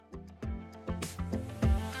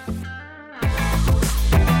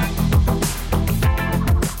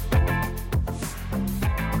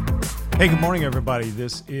Hey, good morning, everybody.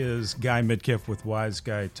 This is Guy Midkiff with Wise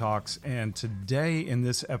Guy Talks, and today in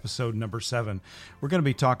this episode number 7, we're going to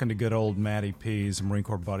be talking to good old Matty Pease, a Marine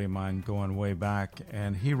Corps buddy of mine going way back,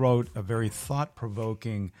 and he wrote a very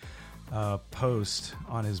thought-provoking post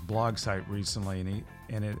on his blog site recently,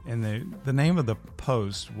 and the name of the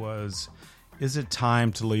post was, "Is it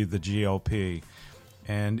time to leave the GOP?"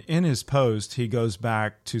 And in his post, he goes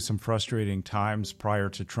back to some frustrating times prior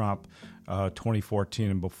to Trump, 2014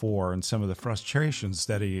 and before, and some of the frustrations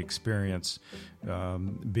that he experienced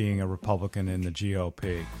being a Republican in the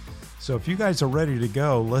GOP. So if you guys are ready to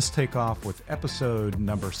go, let's take off with episode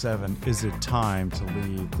number 7, Is It Time to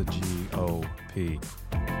Leave the GOP?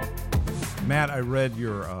 Matt, I read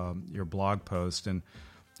your blog post, and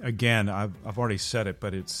again, I've already said it,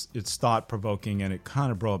 but it's thought-provoking, and it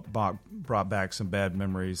kind of brought back some bad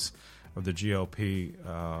memories of the GOP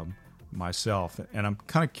myself. And I'm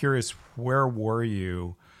kind of curious, where were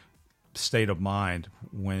you, state of mind,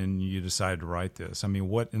 when you decided to write this? I mean,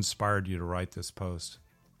 what inspired you to write this post?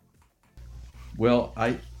 Well,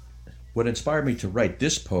 what inspired me to write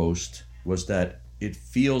this post was that it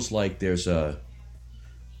feels like there's a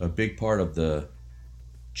big part of the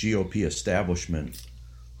GOP establishment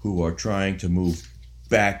who are trying to move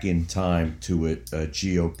back in time to a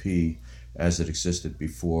GOP as it existed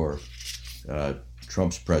before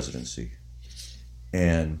Trump's presidency.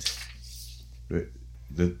 And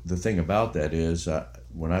the thing about that is,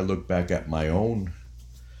 when I look back at my own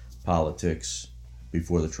politics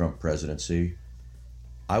before the Trump presidency,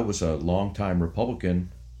 I was a longtime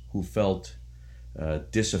Republican who felt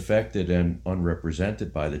disaffected and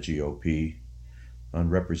unrepresented by the GOP,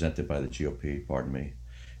 pardon me.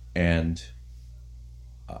 And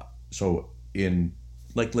so in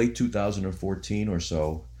like late 2014 or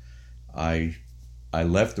so, I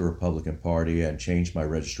left the Republican Party and changed my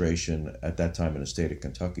registration at that time in the state of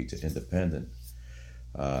Kentucky to independent.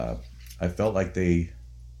 I felt like they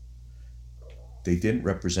didn't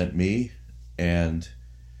represent me, and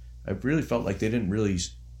I really felt like they didn't really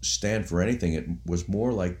stand for anything. It was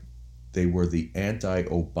more like they were the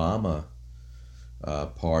anti-Obama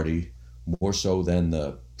party, more so than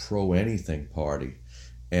the pro-anything party.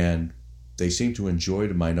 And they seemed to enjoy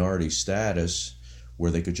the minority status where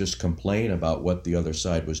they could just complain about what the other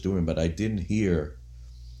side was doing. But I didn't hear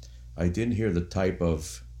the type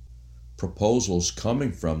of proposals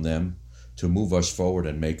coming from them to move us forward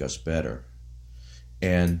and make us better.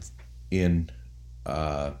 And in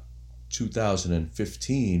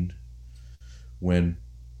 2015, when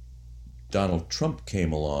Donald Trump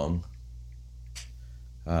came along,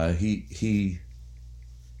 he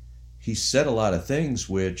said a lot of things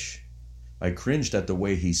which I cringed at the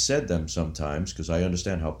way he said them sometimes, because I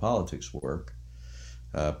understand how politics work.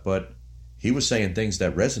 But he was saying things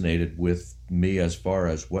that resonated with me as far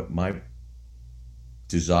as what my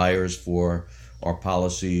desires for our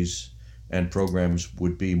policies and programs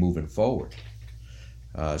would be moving forward.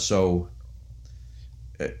 So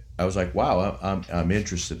I was like, wow, I'm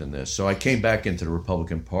interested in this. So I came back into the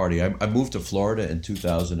Republican Party. I moved to Florida in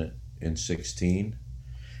 2016,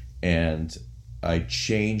 and I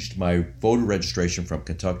changed my voter registration from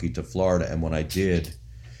Kentucky to Florida. And when I did,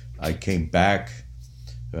 I came back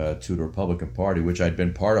to the Republican Party, which I'd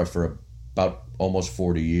been part of for about almost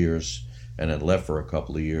 40 years, and then left for a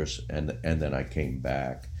couple of years, and then I came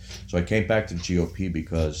back. So I came back to the GOP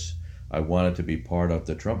because I wanted to be part of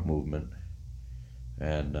the Trump movement.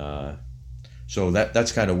 And so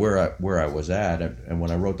that's kind of where I was at. And when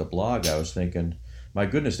I wrote the blog, I was thinking, my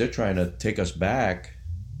goodness, they're trying to take us back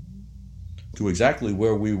to exactly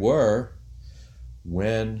where we were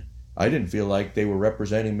when I didn't feel like they were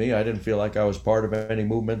representing me. I didn't feel like I was part of any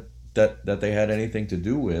movement that they had anything to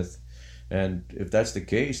do with. And if that's the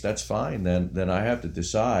case, that's fine. Then I have to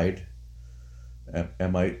decide,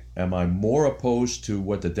 am I more opposed to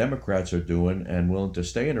what the Democrats are doing and willing to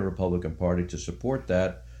stay in the Republican Party to support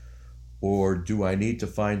that, or do I need to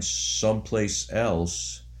find someplace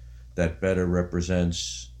else that better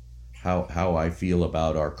represents how I feel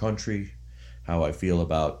about our country, how I feel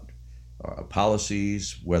about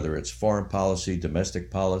policies, whether it's foreign policy,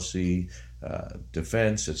 domestic policy,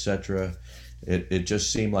 defense, etc. It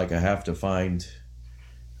just seemed like I have to find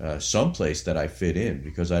someplace that I fit in,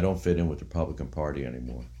 because I don't fit in with the Republican Party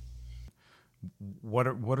anymore. What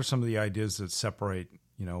are some of the ideas that separate,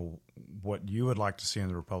 what you would like to see in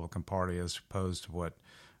the Republican Party as opposed to what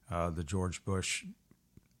the George Bush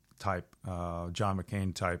type, John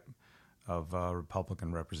McCain type of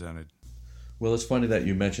Republican represented? Well, it's funny that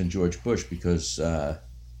you mentioned George Bush, because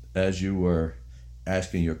as you were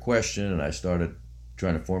asking your question and I started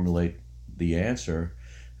trying to formulate the answer,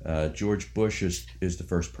 George Bush is the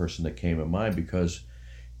first person that came to mind, because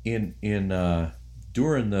during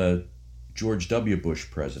the George W. Bush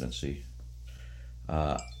presidency,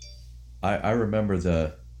 I remember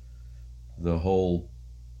the whole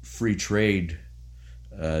free trade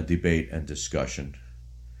debate and discussion,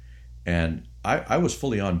 and I was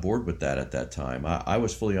fully on board with that at that time. I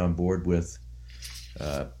was fully on board with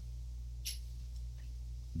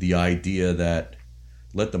the idea that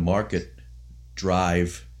let the market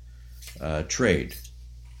drive trade,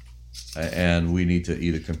 and we need to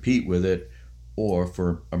either compete with it, or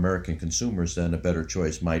for American consumers, then a better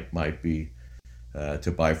choice might be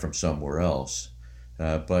to buy from somewhere else.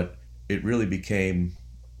 But it really became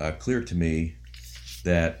clear to me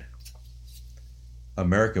that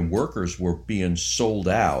American workers were being sold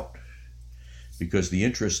out because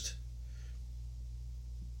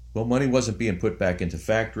money wasn't being put back into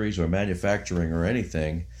factories or manufacturing or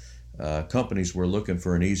anything. Companies were looking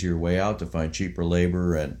for an easier way out to find cheaper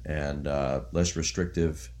labor and less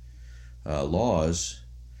restrictive laws.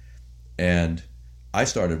 And I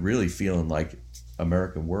started really feeling like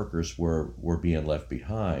American workers were being left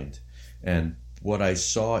behind. And what I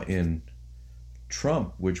saw in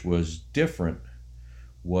Trump, which was different,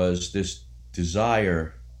 was this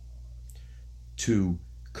desire to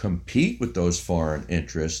compete with those foreign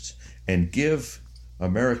interests and give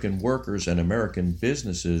American workers and American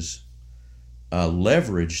businesses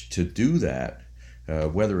leverage to do that,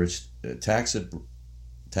 whether it's tax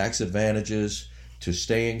advantages to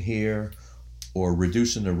staying here, or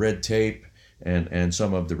reducing the red tape and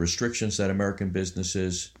some of the restrictions that American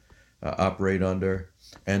businesses operate under,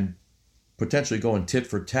 and potentially going tit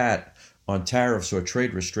for tat on tariffs or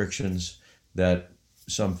trade restrictions that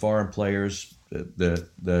some foreign players,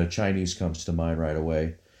 the Chinese comes to mind right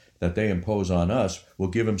away, that they impose on us. We'll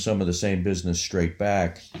give them some of the same business straight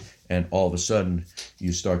back, and all of a sudden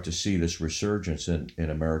you start to see this resurgence in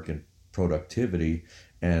American productivity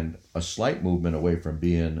and a slight movement away from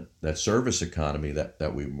being that service economy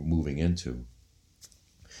that we were moving into.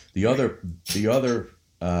 The other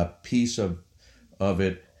piece of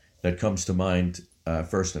it that comes to mind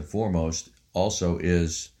first and foremost also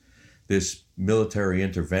is this military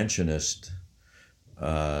interventionist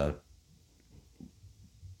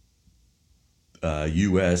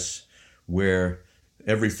U.S., where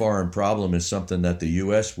every foreign problem is something that the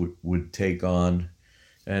U.S. would take on,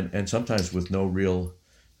 and sometimes with no real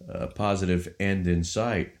positive end in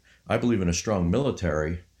sight. I believe in a strong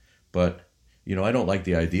military, but I don't like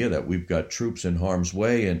the idea that we've got troops in harm's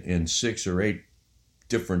way in 6 or 8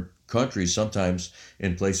 different countries, sometimes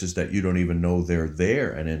in places that you don't even know they're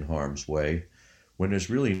there and in harm's way, when there's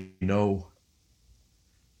really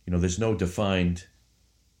there's no defined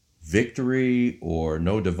victory or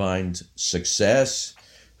no defined success,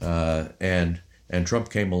 and Trump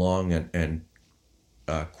came along and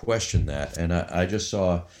questioned that, and I just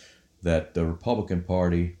saw that the Republican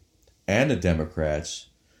Party and the Democrats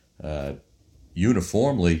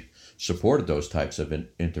uniformly supported those types of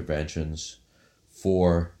interventions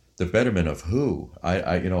for the betterment of who?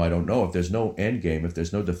 I don't know. If there's no end game, if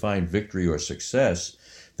there's no defined victory or success,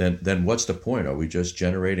 then what's the point? Are we just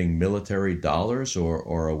generating military dollars, or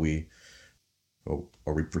are we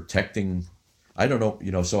protecting? I don't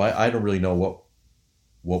know. So I don't really know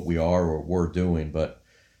what we are or were doing, but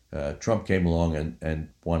Trump came along and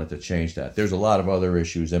wanted to change that. There's a lot of other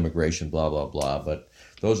issues, immigration, blah blah blah, but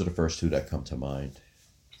those are the first two that come to mind.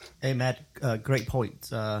 Hey Matt, great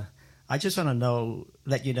point. I just want to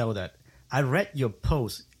let you know that I read your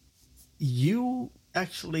post. You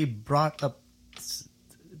actually brought up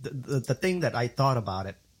the thing that I thought about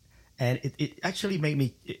it, and it actually made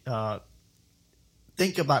me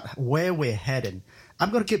think about where we're heading.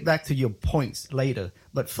 I'm going to get back to your points later,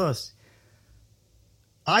 but first,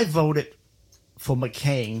 I voted for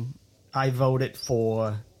McCain. I voted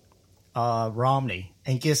for Romney,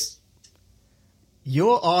 and guess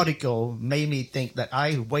your article made me think that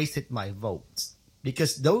I wasted my votes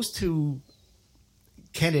because those two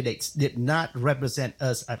candidates did not represent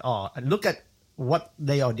us at all. And look at what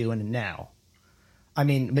they are doing now. I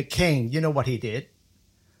mean, McCain, you know what he did.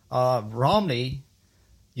 Romney,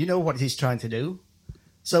 you know what he's trying to do.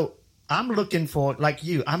 So I'm looking for, like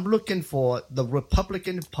you, I'm looking for the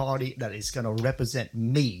Republican Party that is going to represent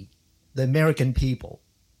me, the American people.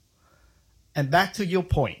 And back to your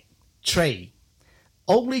point, trade.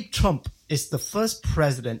 Only Trump is the first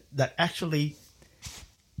president that actually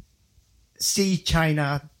see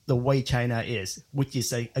China the way China is, which is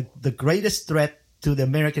the greatest threat to the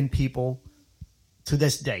American people to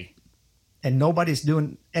this day. And nobody's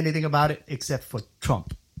doing anything about it except for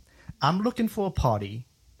Trump. I'm looking for a party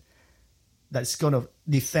that's going to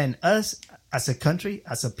defend us as a country,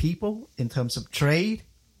 as a people, in terms of trade,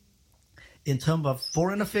 in terms of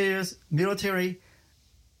foreign affairs, military.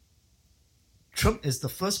 Trump is the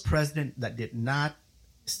first president that did not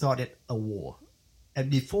start a war. And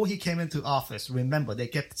before he came into office, remember, they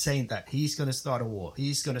kept saying that he's going to start a war.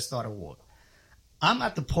 He's going to start a war. I'm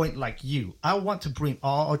at the point like you. I want to bring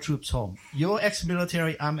all our troops home. You're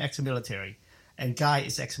ex-military, I'm ex-military. And Guy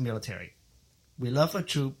is ex-military. We love our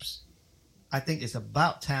troops. I think it's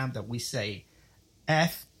about time that we say,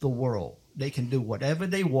 F the world. They can do whatever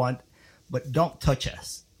they want, but don't touch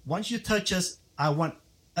us. Once you touch us, I want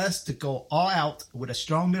us to go all out with a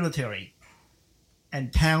strong military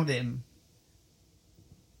and pound them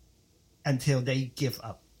until they give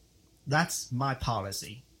up. That's my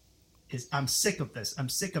policy. I'm sick of this. I'm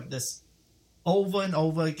sick of this over and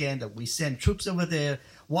over again that we send troops over there.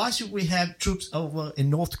 Why should we have troops over in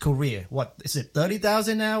North Korea? What is it,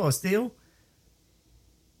 30,000 now or still?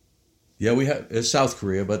 Yeah, we have South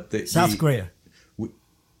Korea, but South Korea.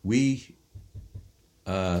 We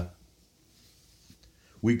go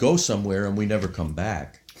somewhere and we never come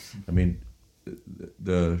back. I mean,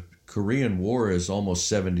 the Korean War is almost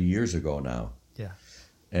 70 years ago now. Yeah.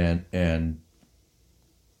 And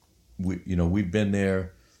we've been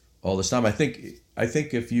there all this time. I think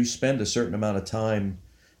if you spend a certain amount of time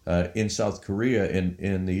in South Korea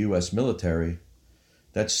in the U.S. military,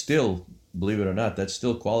 that's still, believe it or not, that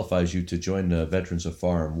still qualifies you to join the Veterans of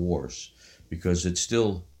Foreign Wars, because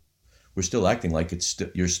we're still acting like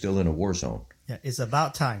you're still in a war zone. Yeah, it's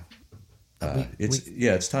about time.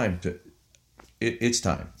 It's time to. It's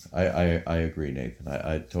time. I agree, Nathan.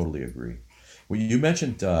 I totally agree. Well, you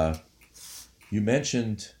mentioned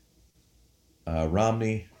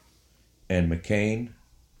Romney and McCain.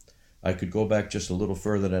 I could go back just a little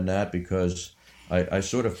further than that, because I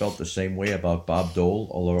sort of felt the same way about Bob Dole,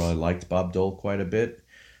 although I liked Bob Dole quite a bit.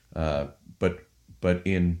 But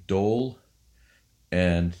in Dole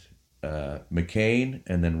and McCain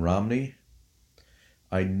and then Romney,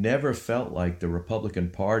 I never felt like the Republican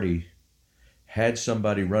Party had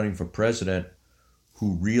somebody running for president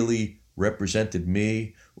who really represented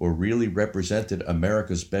me or really represented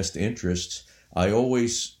America's best interests. I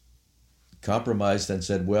always compromised and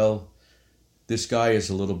said, well, this guy is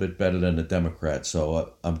a little bit better than the Democrat,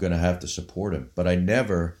 so I'm going to have to support him. But I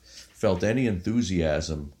never felt any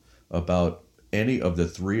enthusiasm about any of the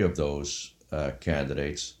three of those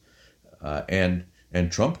candidates. And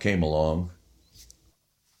Trump came along,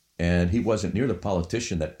 and he wasn't near the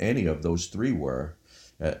politician that any of those three were,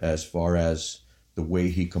 as far as the way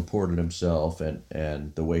he comported himself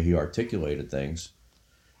and the way he articulated things.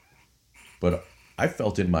 But I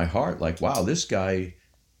felt in my heart like, wow, this guy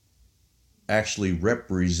actually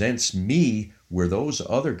represents me where those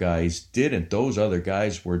other guys didn't. Those other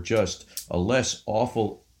guys were just a less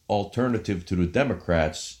awful alternative to the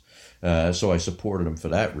Democrats, so I supported him for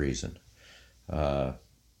that reason.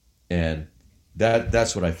 And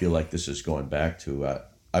that's what I feel like this is going back to.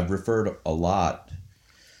 I've referred a lot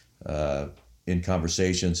in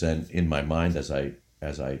conversations and in my mind as I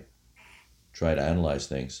try to analyze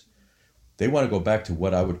things. They want to go back to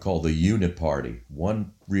what I would call the unit party.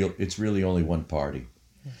 It's really only one party,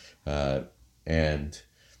 and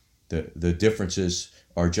the differences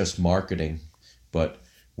are just marketing. But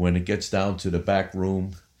when it gets down to the back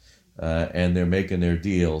room and they're making their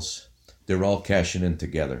deals, they're all cashing in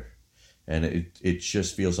together. And it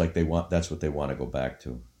just feels like that's what they want to go back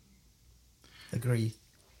to. Agree.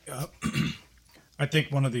 I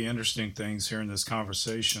think one of the interesting things here in this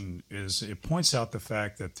conversation is it points out the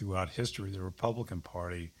fact that throughout history, the Republican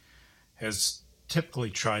Party has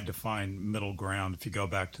typically tried to find middle ground. If you go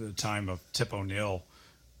back to the time of Tip O'Neill,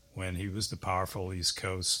 when he was the powerful East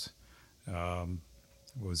Coast,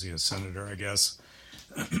 was he a senator, I guess?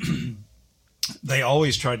 They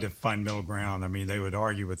always tried to find middle ground. I mean, they would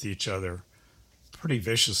argue with each other pretty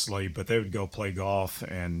viciously, but they would go play golf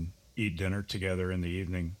and eat dinner together in the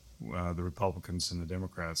evening, the Republicans and the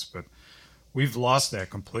Democrats. But we've lost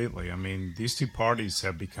that completely. I mean, these two parties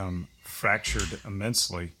have become fractured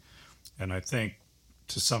immensely. And I think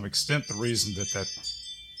to some extent the reason that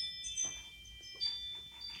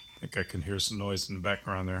I think I can hear some noise in the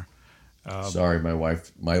background there. Sorry, my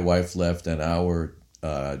wife left, and our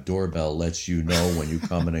doorbell lets you know when you're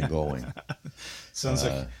coming and going.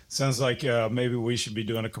 Sounds like maybe we should be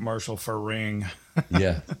doing a commercial for Ring.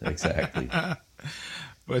 Yeah, exactly.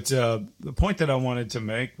 But the point that I wanted to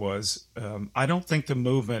make was I don't think the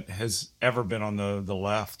movement has ever been on the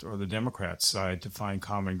left or the Democrat side to find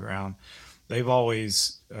common ground. they've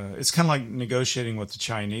always, it's kind of like negotiating with the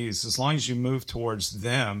Chinese. As long as you move towards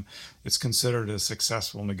them, it's considered a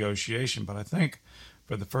successful negotiation. But I think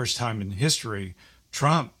for the first time in history,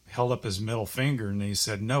 Trump held up his middle finger and he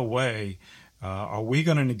said, no way. Are we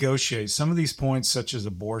going to negotiate some of these points, such as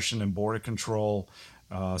abortion and border control,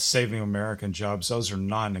 saving American jobs? Those are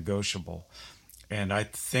non-negotiable. And I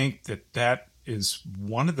think that is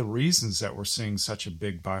one of the reasons that we're seeing such a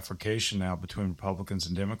big bifurcation now between Republicans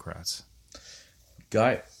and Democrats.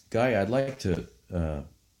 Guy, I'd like to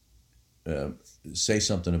say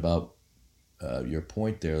something about your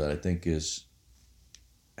point there that I think is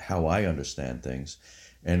how I understand things.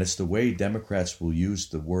 And it's the way Democrats will use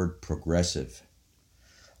the word progressive.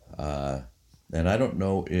 And I don't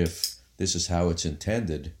know if this is how it's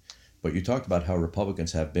intended, but you talked about how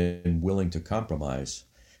Republicans have been willing to compromise.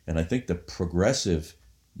 And I think the progressive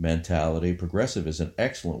mentality, progressive is an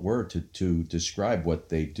excellent word to describe what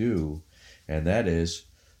they do, and that is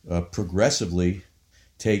progressively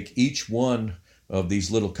take each one of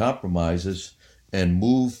these little compromises and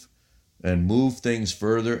move things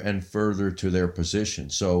further and further to their position.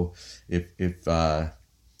 So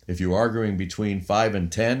if you're arguing between 5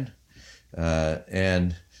 and 10,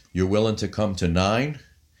 and you're willing to come to 9,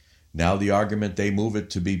 now the argument, they move it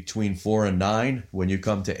to be between 4 and 9 when you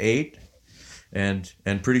come to 8. And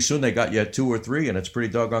pretty soon they got you at 2 or 3, and it's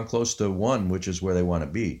pretty doggone close to 1, which is where they want to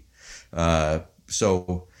be.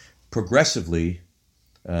 So progressively,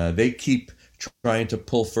 they keep trying to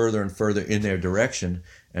pull further and further in their direction,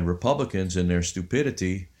 and Republicans, in their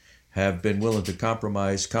stupidity, have been willing to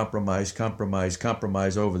compromise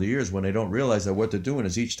over the years, when they don't realize that what they're doing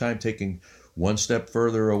is each time taking one step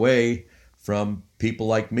further away from people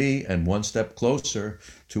like me and one step closer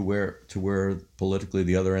to where politically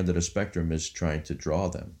the other end of the spectrum is trying to draw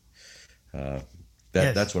them. Yes.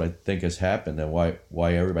 That's what I think has happened, and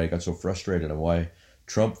why everybody got so frustrated, and why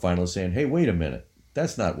Trump finally saying, "Hey, wait a minute,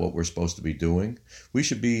 that's not what we're supposed to be doing. We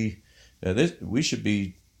should be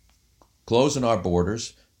closing our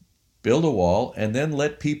borders, build a wall, and then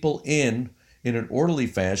let people in an orderly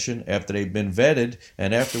fashion after they've been vetted,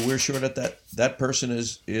 and after we're sure that person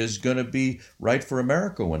is going to be right for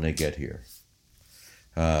America when they get here."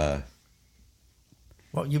 Well,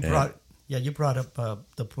 you brought up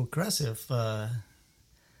the progressive, the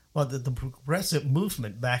progressive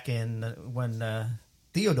movement back in when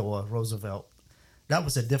Theodore Roosevelt. That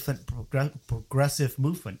was a different progressive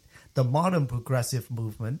movement. The modern progressive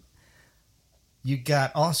movement, you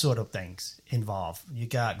got all sort of things involved. You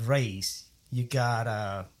got race. You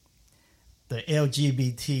got the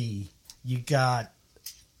LGBT. You got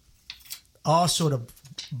all sort of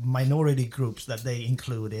minority groups that they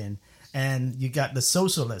include in, and you got the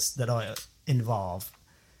socialists that are involved.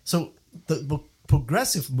 So the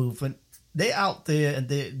progressive movement, they out there and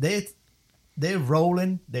they're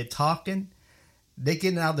rolling, they're talking, they're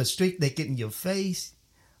getting out of the street, they get in your face.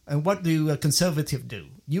 And what do a conservative do?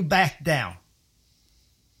 You back down.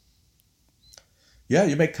 Yeah,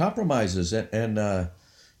 you make compromises, and I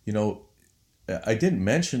didn't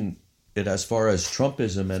mention it as far as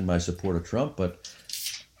Trumpism and my support of Trump, but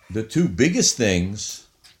the two biggest things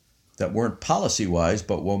that weren't policy-wise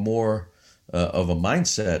but were more of a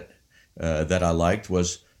mindset that I liked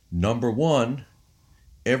was, number one,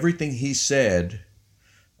 everything he said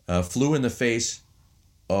flew in the face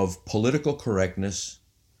of political correctness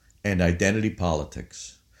and identity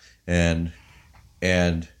politics, and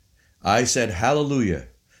I said, hallelujah.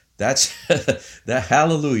 That's that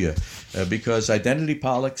hallelujah, because identity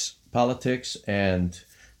politics and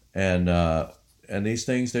these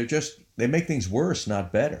things, they make things worse,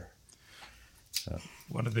 not better.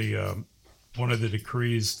 One of the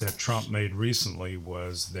decrees that Trump made recently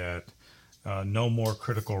was that no more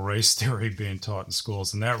critical race theory being taught in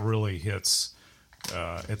schools, and that really hits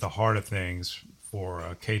at the heart of things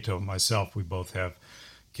for Cato and myself. We both have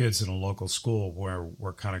kids in a local school where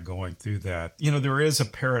we're kind of going through that. There is a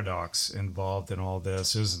paradox involved in all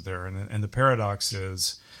this, isn't there? And the paradox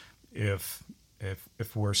is, if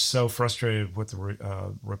we're so frustrated with what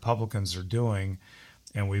the Republicans are doing,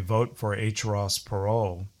 and we vote for H. Ross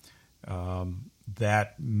Perot,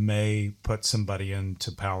 that may put somebody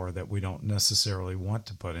into power that we don't necessarily want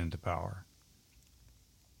to put into power.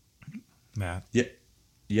 Matt?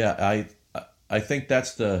 Yeah. I think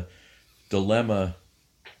that's the dilemma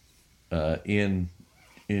in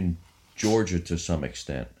Georgia to some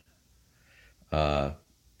extent, and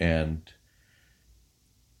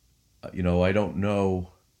I don't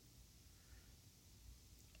know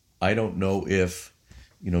if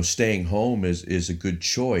staying home is a good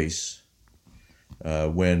choice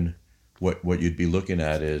when what you'd be looking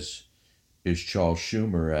at is Charles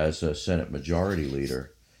Schumer as a Senate Majority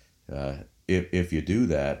Leader. If you do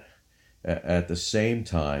that, at the same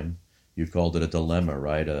time, you've called it a dilemma,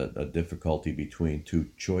 right? A difficulty between two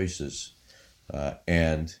choices.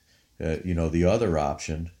 The other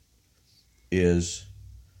option is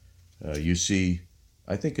I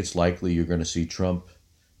think it's likely you're going to see Trump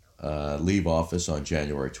leave office on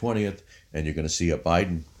January 20th, and you're going to see a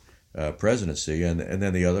Biden presidency. And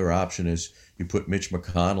then the other option is you put Mitch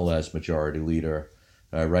McConnell as Majority Leader,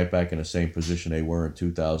 right back in the same position they were in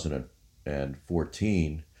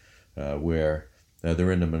 2014, where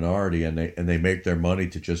they're in the minority and they make their money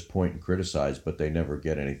to just point and criticize, but they never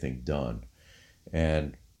get anything done.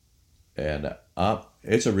 And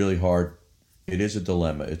it's a really hard. It is a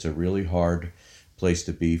dilemma. It's a really hard place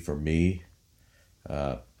to be for me.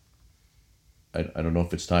 I don't know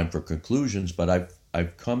if it's time for conclusions, but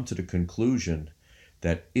I've come to the conclusion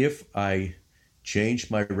that if I change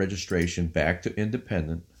my registration back to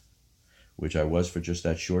independent, which I was for just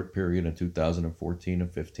that short period in 2014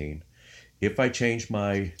 and 15, if I change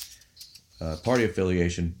my party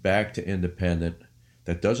affiliation back to independent,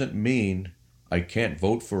 that doesn't mean I can't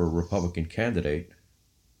vote for a Republican candidate,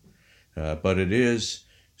 but it is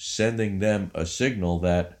sending them a signal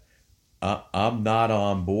that I'm not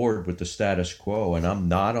on board with the status quo, and I'm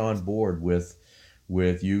not on board with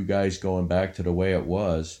you guys going back to the way it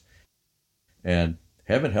was. And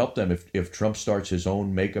heaven help them if Trump starts his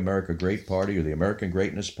own Make America Great Party, or the American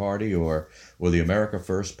Greatness Party, or the America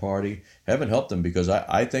First Party. Heaven help them, because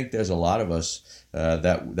I think there's a lot of us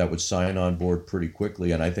that would sign on board pretty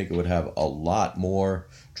quickly, and I think it would have a lot more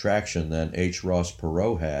traction than H. Ross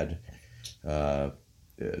Perot had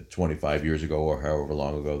 25 years ago, or however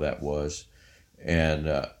long ago that was. And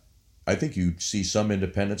I think you'd see some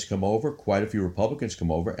independents come over, quite a few Republicans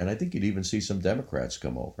come over, and I think you'd even see some Democrats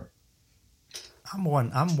come over. I'm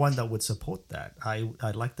one that would support that. I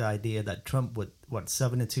like the idea that Trump would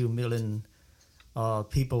 72 million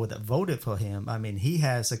people that voted for him. I mean, he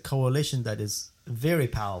has a coalition that is very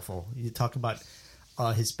powerful. You talk about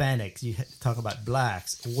Hispanics, you talk about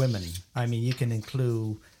blacks, women. I mean, you can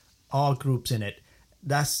include all groups in it.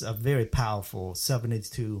 That's a very powerful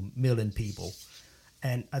 72 million people.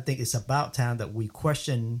 And I think it's about time that we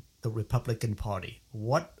question the Republican Party.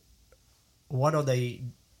 What are they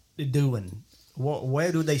doing?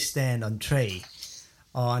 Where do they stand on trade,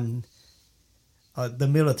 on the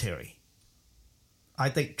military? I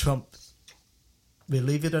think Trump,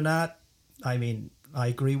 believe it or not, I mean, I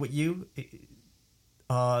agree with you.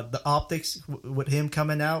 The optics with him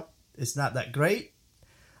coming out is not that great.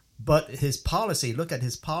 But his policy, look at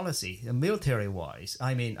his policy, military-wise.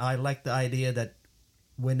 I mean, I like the idea that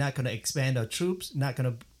we're not going to expand our troops, not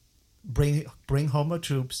going to bring home our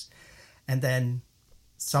troops, and then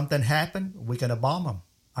something happen, we're going to bomb them.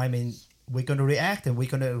 I mean, we're going to react, and we're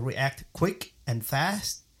going to react quick and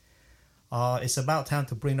fast. It's about time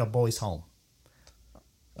to bring our boys home.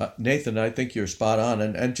 Nathan, I think you're spot on,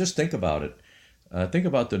 and just think about it. Think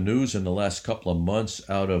about the news in the last couple of months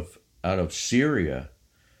out of Syria,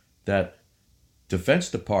 that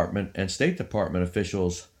Defense Department and State Department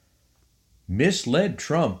officials misled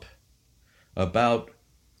Trump about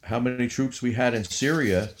how many troops we had in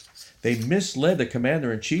Syria. They misled the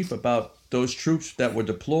commander-in-chief about those troops that were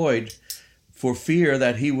deployed for fear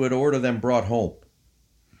that he would order them brought home.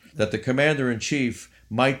 That the commander-in-chief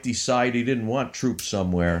might decide he didn't want troops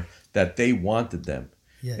somewhere, that they wanted them.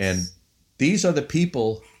 Yes. And these are the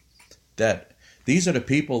people that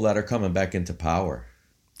are coming back into power.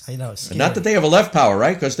 I know. And not that they have left power,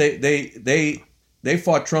 right? Because they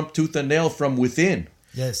fought Trump tooth and nail from within.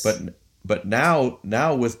 Yes. But now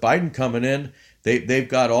with Biden coming in, they've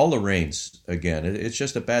got all the reins again. It's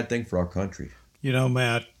just a bad thing for our country. You know,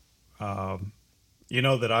 Matt, you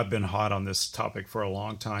know that I've been hot on this topic for a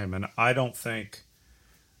long time, and I don't think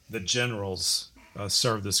the generals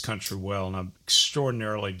serve this country well, and I'm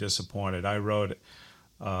extraordinarily disappointed. I wrote,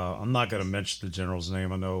 I'm not going to mention the general's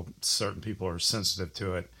name. I know certain people are sensitive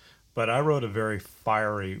to it, but I wrote a very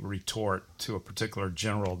fiery retort to a particular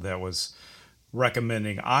general that was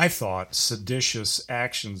recommending, I thought, seditious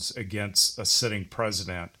actions against a sitting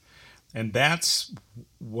president. And that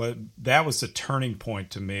was the turning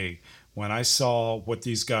point to me when I saw what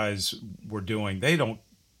these guys were doing. They don't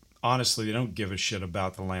give a shit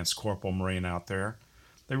about the Lance Corporal Marine out there.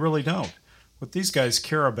 They really don't. What these guys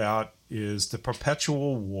care about is the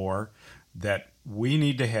perpetual war that we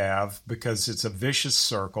need to have, because it's a vicious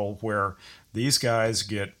circle where these guys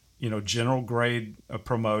get, general grade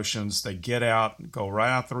promotions. They get out, go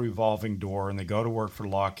right out the revolving door, and they go to work for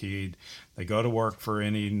Lockheed. They go to work for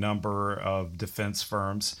any number of defense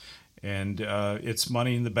firms. and it's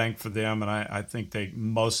money in the bank for them. And I think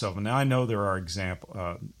most of them. Now I know there are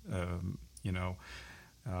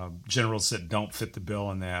generals that don't fit the bill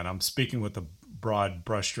in that. I'm speaking with a broad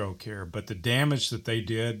brushstroke here, but the damage that they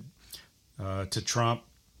did to Trump,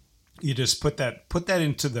 you just put that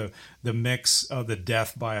into the mix of the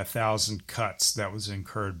death by 1,000 cuts that was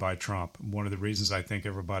incurred by Trump. One of the reasons I think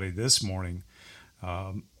everybody this morning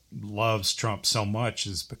loves Trump so much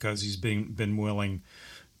is because he's been willing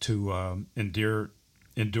to endure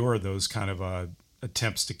those kind of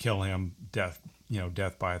attempts to kill him, death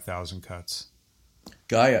by 1,000 cuts.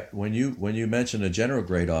 Guy, when you mention the general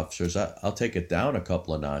grade officers, I'll take it down a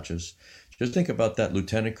couple of notches. Just think about that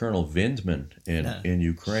Lieutenant Colonel Vindman in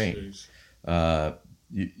Ukraine. Here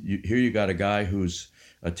you got a guy who's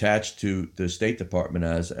attached to the State Department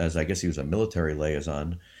as I guess he was a military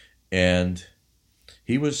liaison, and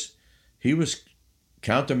he was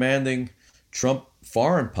countermanding Trump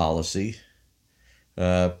foreign policy,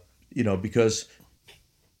 because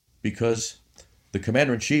the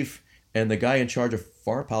commander in chief and the guy in charge of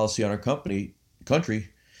foreign policy on our country,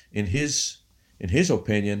 in his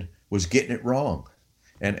opinion, was getting it wrong,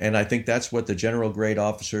 and I think that's what the general grade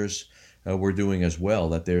officers were doing as well.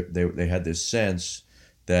 That they had this sense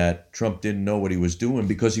that Trump didn't know what he was doing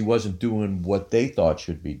because he wasn't doing what they thought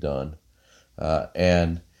should be done,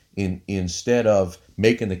 and instead of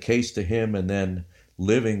making the case to him and then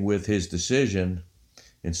living with his decision,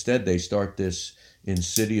 instead they start this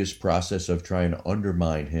insidious process of trying to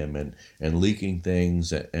undermine him and leaking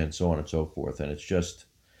things and so on and so forth. And it's just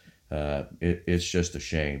a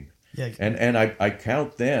shame. Yeah. And I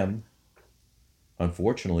count them,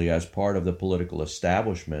 unfortunately, as part of the political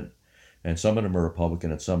establishment, and some of them are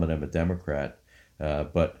Republican and some of them are Democrat.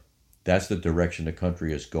 But that's the direction the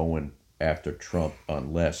country is going after Trump,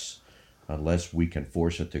 unless we can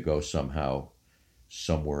force it to go somehow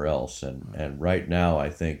somewhere else. And right now,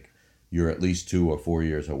 I think you're at least 2 or 4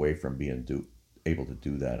 years away from being able to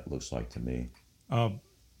do that, it looks like to me.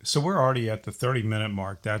 So we're already at the 30-minute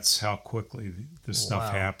mark. That's how quickly this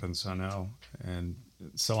stuff happens, I know. And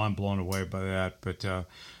so I'm blown away by that. But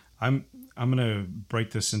I'm going to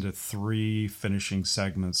break this into 3 finishing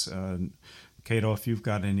segments. Cato, if you've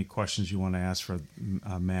got any questions you want to ask for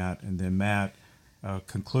Matt, and then Matt,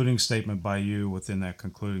 concluding statement by you within that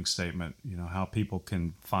concluding statement, how people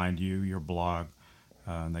can find you, your blog,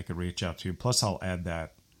 and they could reach out to you. Plus, I'll add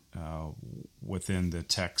that within the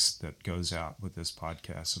text that goes out with this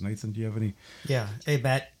podcast. So, Nathan, do you have any? Yeah. Hey,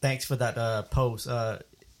 Matt, thanks for that post.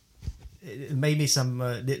 It made me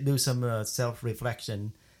do some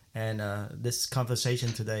self-reflection, and this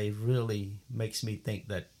conversation today really makes me think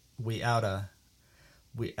that we ought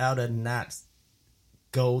to not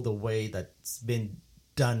go the way that's been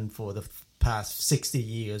done for the past 60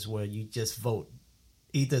 years, where you just vote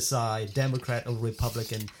either side, Democrat or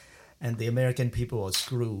Republican, and the American people are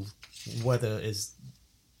screwed, whether it's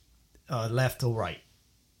left or right.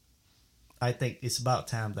 I think it's about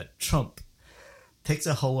time that Trump takes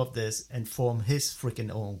a hold of this and form his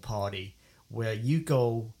freaking own party, where you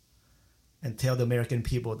go and tell the American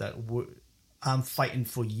people that I'm fighting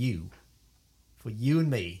for you and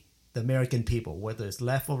me, the American people, whether it's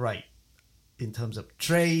left or right, in terms of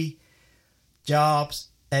trade, jobs,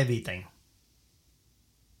 everything.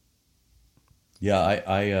 Yeah,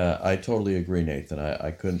 I totally agree, Nathan. I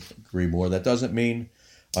couldn't agree more. That doesn't mean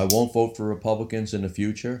I won't vote for Republicans in the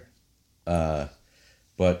future,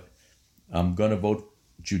 but I'm going to vote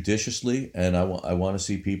judiciously, and I want to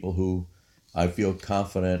see people who I feel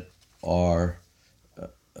confident are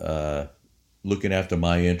looking after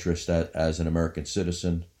my interest as an American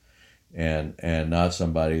citizen, and not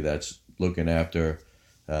somebody that's looking after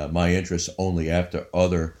my interests only after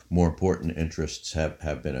other more important interests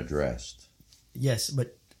have been addressed. Yes,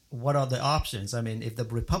 but what are the options? I mean, if the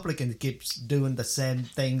Republican keeps doing the same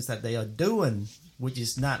things that they are doing, which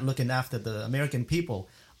is not looking after the American people,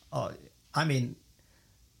 I mean,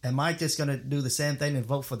 am I just going to do the same thing and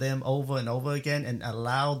vote for them over and over again and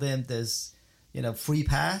allow them this, free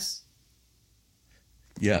pass?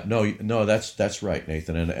 Yeah, no, that's right,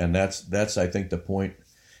 Nathan, and that's I think the point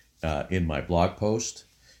in my blog post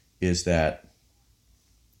is that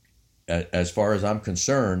as far as I'm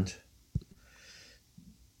concerned,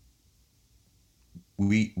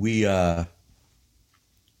 we have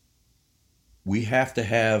to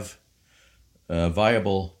have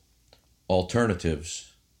viable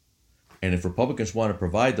alternatives, and if Republicans want to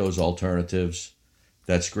provide those alternatives,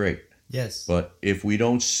 that's great. Yes. But if we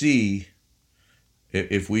just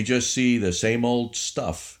see the same old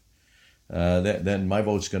stuff, then my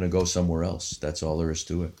vote's going to go somewhere else. That's all there is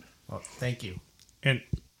to it. Well, thank you. And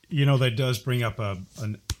that does bring up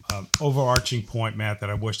overarching point, Matt, that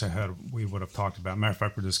I wished we would have talked about. Matter of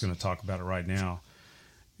fact, we're just going to talk about it right now.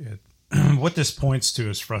 What this points to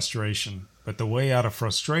is frustration, but the way out of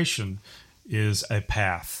frustration is a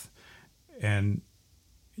path. And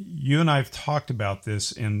you and I have talked about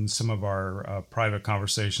this in some of our private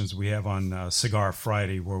conversations we have on Cigar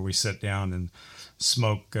Friday, where we sit down and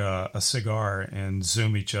smoke a cigar and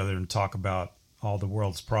Zoom each other and talk about all the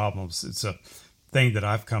world's problems. It's a thing that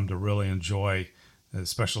I've come to really enjoy, a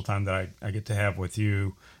special time that I get to have with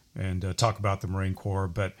you and talk about the Marine Corps.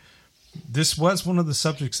 But this was one of the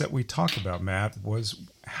subjects that we talked about, Matt, was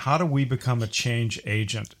how do we become a change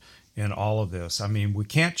agent in all of this? I mean, we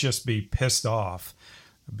can't just be a pissed off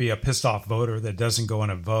voter that doesn't go in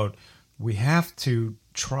and vote. We have to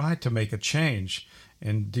try to make a change.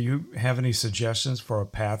 And do you have any suggestions for a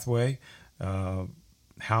pathway,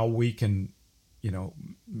 how we can,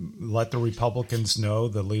 let the Republicans know,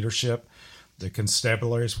 the leadership, the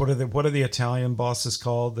constabularies? What are the Italian bosses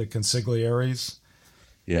called? The consigliaries?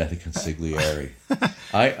 Yeah, the consigliere.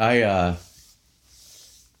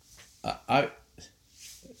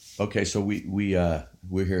 Okay, so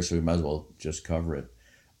we're here, so we might as well just cover it.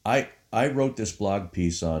 I wrote this blog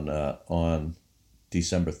piece on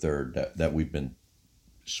December 3rd that we've been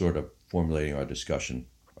sort of formulating our discussion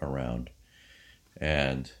around.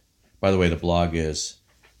 And by the way, the blog is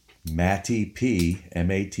MattyP,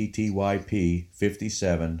 MattyP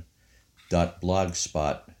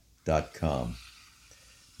 57.blogspot.com.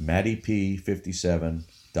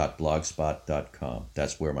 MattyP57.blogspot.com.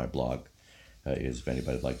 That's where my blog is, if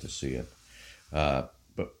anybody'd like to see it. But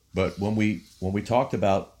when we talked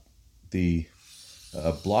about the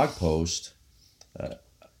blog post,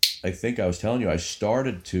 I think I was telling you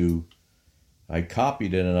I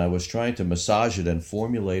copied it and I was trying to massage it and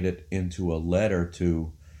formulate it into a letter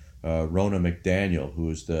to Ronna McDaniel, who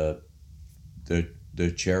is the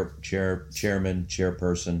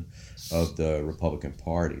chairperson of the Republican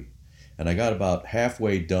Party. And I got about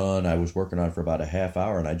halfway done. I was working on it for about a half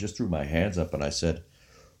hour, and I just threw my hands up and I said,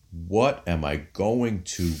 what am I going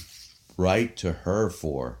to write to her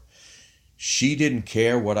for? She didn't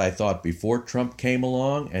care what I thought before Trump came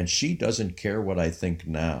along, and she doesn't care what I think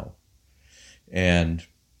now. And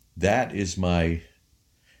that is my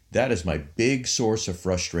big source of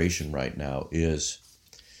frustration right now. Is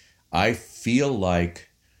I feel like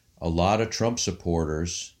a lot of Trump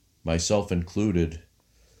supporters, myself included,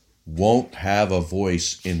 won't have a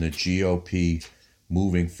voice in the GOP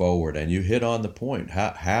moving forward. And you hit on the point.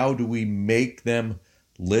 How do we make them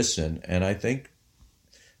listen? And I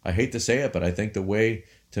hate to say it, but I think the way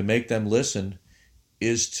to make them listen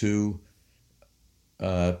is to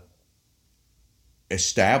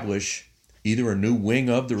establish either a new wing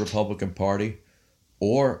of the Republican Party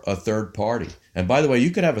or a third party. And by the way,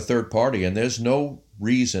 you could have a third party, and there's no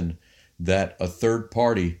reason that a third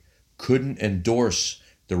party couldn't endorse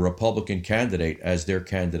the Republican candidate as their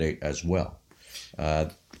candidate as well.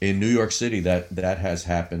 In New York City, that has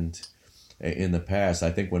happened in the past.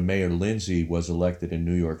 I think when Mayor Lindsay was elected in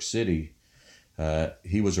New York City,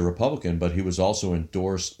 he was a Republican, but he was also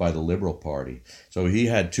endorsed by the Liberal Party. So he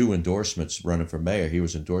had two endorsements running for mayor. He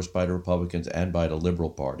was endorsed by the Republicans and by the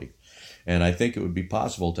Liberal Party. And I think it would be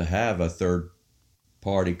possible to have a third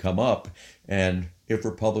party come up, and if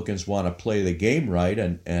Republicans want to play the game right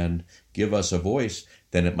and give us a voice,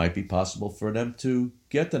 then it might be possible for them to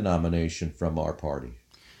get the nomination from our party.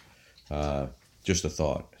 Just a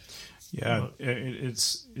thought. Yeah,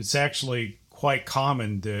 it's actually quite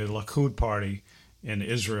common. The Likud party in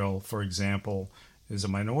Israel, for example, is a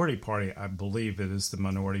minority party. I believe it is the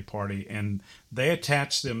minority party, and they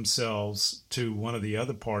attach themselves to one of the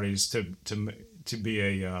other parties to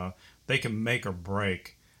be they can make or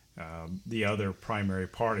break the other primary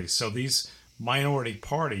parties. So these minority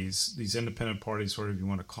parties, these independent parties, whatever you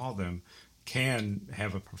want to call them, can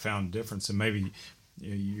have a profound difference. And maybe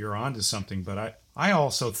you're onto something, but I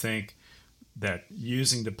also think that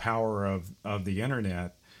using the power of the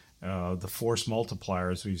internet, the force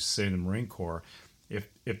multiplier, as we say in the Marine Corps,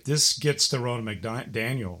 if this gets to Ronna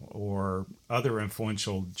McDaniel or other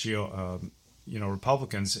influential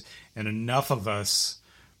Republicans, and enough of us,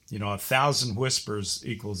 1,000 whispers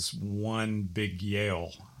equals one big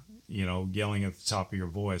yell, yelling at the top of your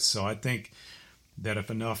voice. So I think that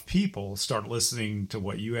if enough people start listening to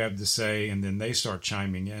what you have to say, and then they start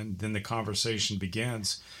chiming in, then the conversation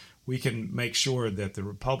begins. We can make sure that the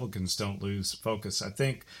Republicans don't lose focus. I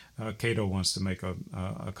think Cato wants to make a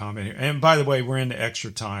comment here. And by the way, we're into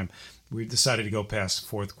extra time. We've decided to go past the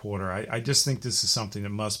fourth quarter. I just think this is something that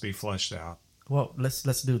must be fleshed out. Well, let's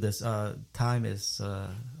do this. Time is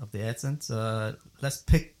of the essence. Let's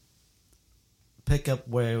pick pick up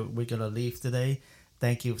where we're going to leave today.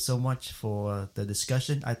 Thank you so much for the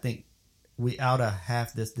discussion. I think we ought to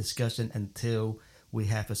have this discussion until we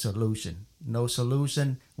have a solution. No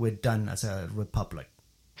solution, we're done as a republic.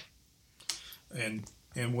 And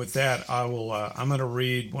with that, I'm going to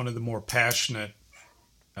read one of the more passionate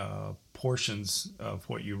portions of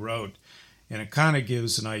what you wrote, and it kind of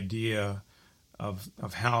gives an idea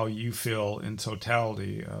of how you feel in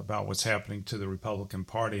totality about what's happening to the Republican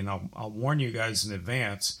Party. And I'll warn you guys in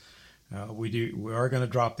advance. We are going to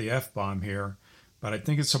drop the F-bomb here, but I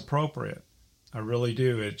think it's appropriate. I really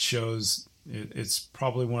do. It shows it's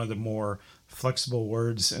probably one of the more flexible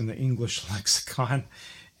words in the English lexicon,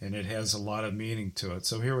 and it has a lot of meaning to it.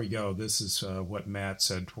 So here we go. This is what Matt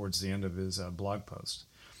said towards the end of his blog post.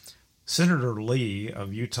 Senator Lee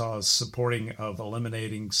of Utah is supporting of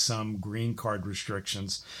eliminating some green card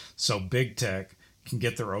restrictions so big tech can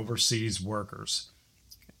get their overseas workers.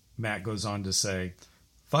 Matt goes on to say,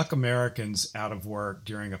 fuck Americans out of work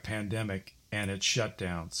during a pandemic and its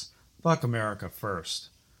shutdowns. Fuck America first.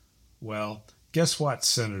 Well, guess what,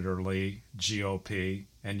 Senator Lee, GOP,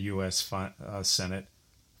 and U.S. Senate?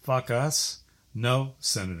 Fuck us? No,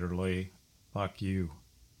 Senator Lee. Fuck you.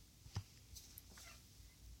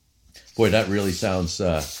 Boy, that really sounds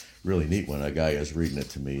really neat when a guy is reading it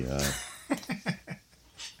to me.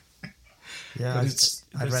 Yeah,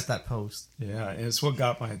 I read that post. Yeah, it's what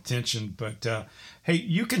got my attention. But hey,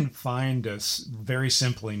 you can find us very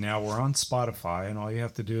simply now. We're on Spotify, and all you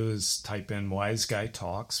have to do is type in Wise Guy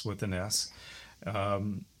Talks with an S.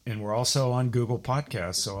 And we're also on Google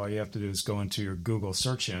Podcasts, so all you have to do is go into your Google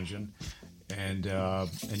search engine, and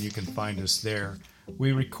you can find us there.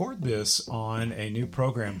 We record this on a new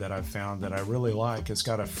program that I found that I really like. It's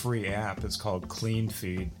got a free app. It's called Clean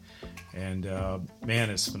Feed. And man,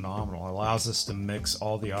 it's phenomenal. It allows us to mix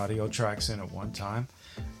all the audio tracks in at one time.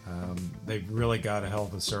 They've really got a hell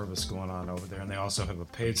of a service going on over there, and they also have a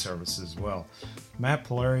paid service as well. Matt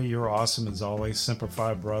Polari, you're awesome as always. Semper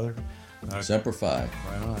Fi, brother. Semper Fi.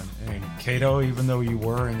 Right on. And Cato, even though you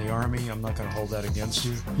were in the Army, I'm not going to hold that against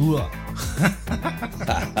you.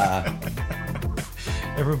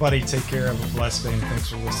 Everybody take care. Have a blessed day, and thanks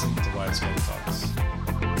for listening to Wise Guy Talks.